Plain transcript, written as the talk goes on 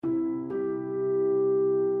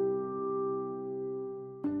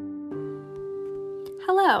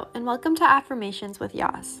Hello, and welcome to Affirmations with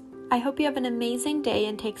Yas. I hope you have an amazing day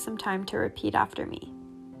and take some time to repeat after me.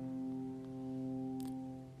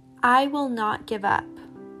 I will not give up.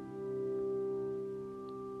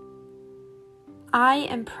 I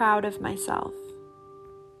am proud of myself.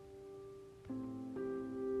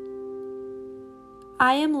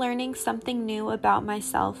 I am learning something new about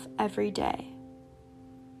myself every day.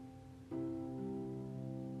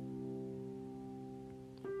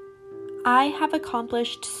 I have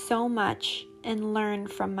accomplished so much and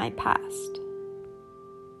learned from my past.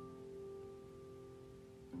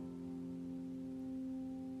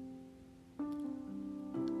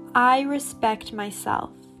 I respect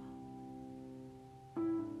myself.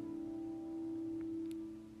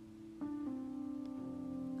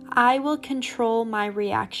 I will control my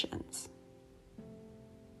reactions.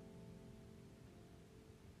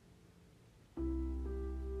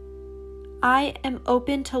 I am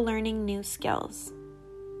open to learning new skills.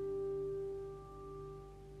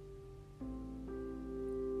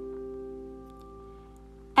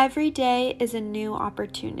 Every day is a new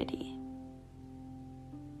opportunity.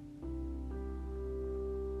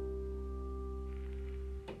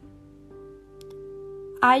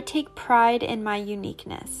 I take pride in my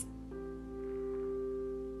uniqueness.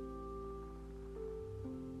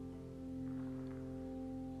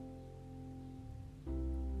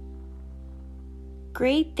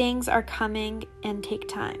 Great things are coming and take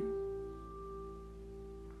time.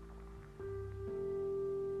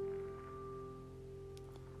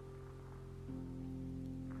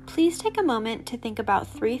 Please take a moment to think about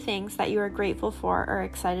 3 things that you are grateful for or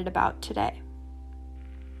excited about today.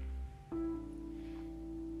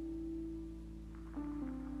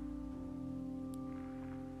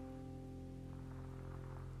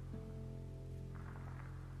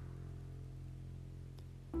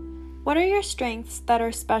 What are your strengths that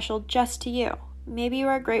are special just to you? Maybe you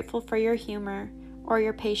are grateful for your humor or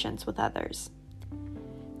your patience with others.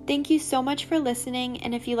 Thank you so much for listening,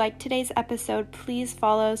 and if you liked today's episode, please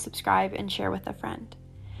follow, subscribe, and share with a friend.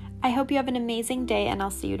 I hope you have an amazing day, and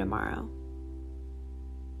I'll see you tomorrow.